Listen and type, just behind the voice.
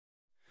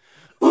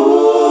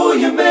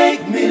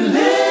make me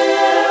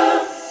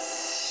live.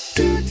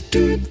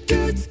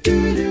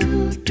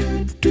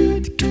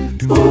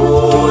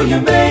 Ooh,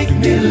 you make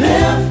me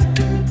live.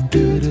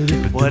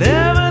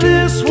 Whatever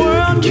this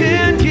world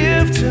can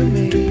give to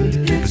me,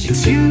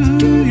 it's you,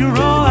 you're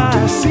all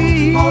I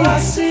see. All I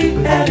see,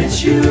 and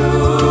it's you.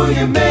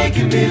 You're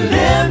making me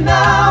live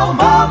now,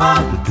 mama.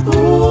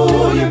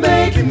 Ooh, you're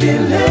making me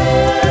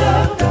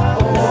live.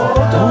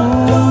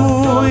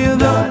 Oh, you're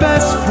the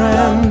best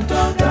friend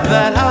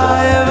that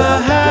I ever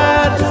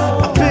had.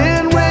 I've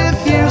been with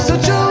you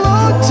such a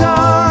long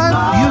time.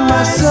 You're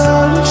my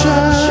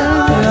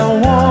sunshine, and I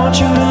want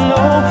you to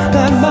know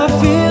that my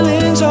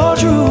feelings are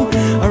true.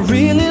 I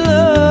really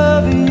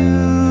love you.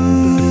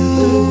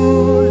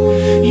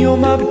 You're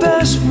my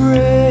best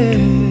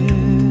friend.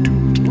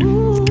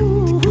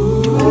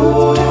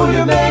 Ooh,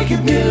 you're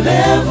making me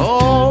live.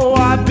 Oh,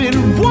 I've been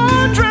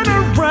wandering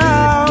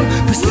around,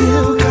 but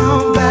still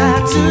come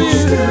back to you.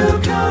 Still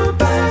come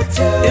back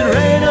to In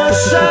rain or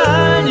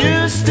shine,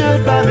 you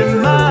stood by me,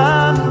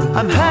 Mom.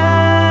 I'm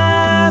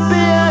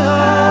happy at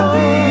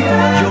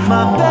home. You're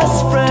my best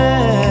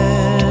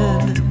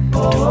friend.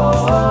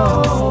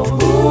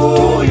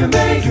 Ooh, you're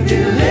making me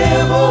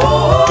live.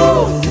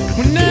 Oh,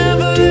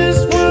 Whenever this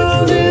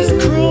world is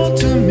cruel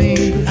to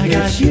me, I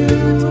got you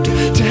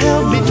to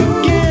help me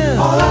forgive.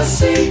 all I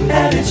see,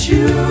 and it's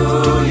you.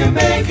 You're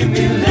making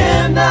me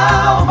live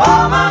now,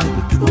 mama.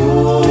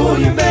 Ooh,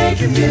 you're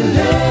making me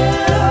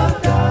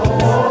live.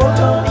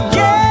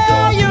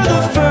 Yeah, you're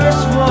the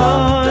first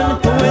one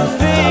when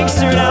things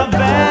turn out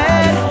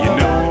bad. You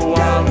know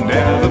I'll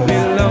never be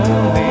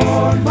lonely.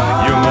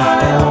 You're my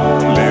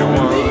only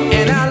one.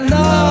 And I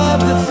love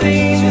the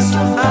things, I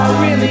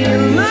really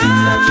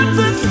love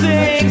the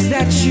things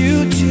that you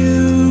do.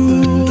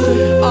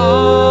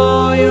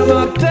 Oh, you're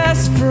my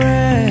best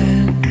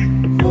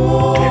friend.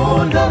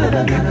 Oh, na na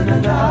na na na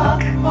na.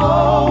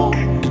 Oh,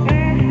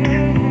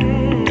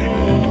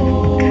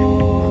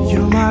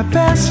 You're my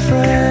best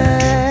friend.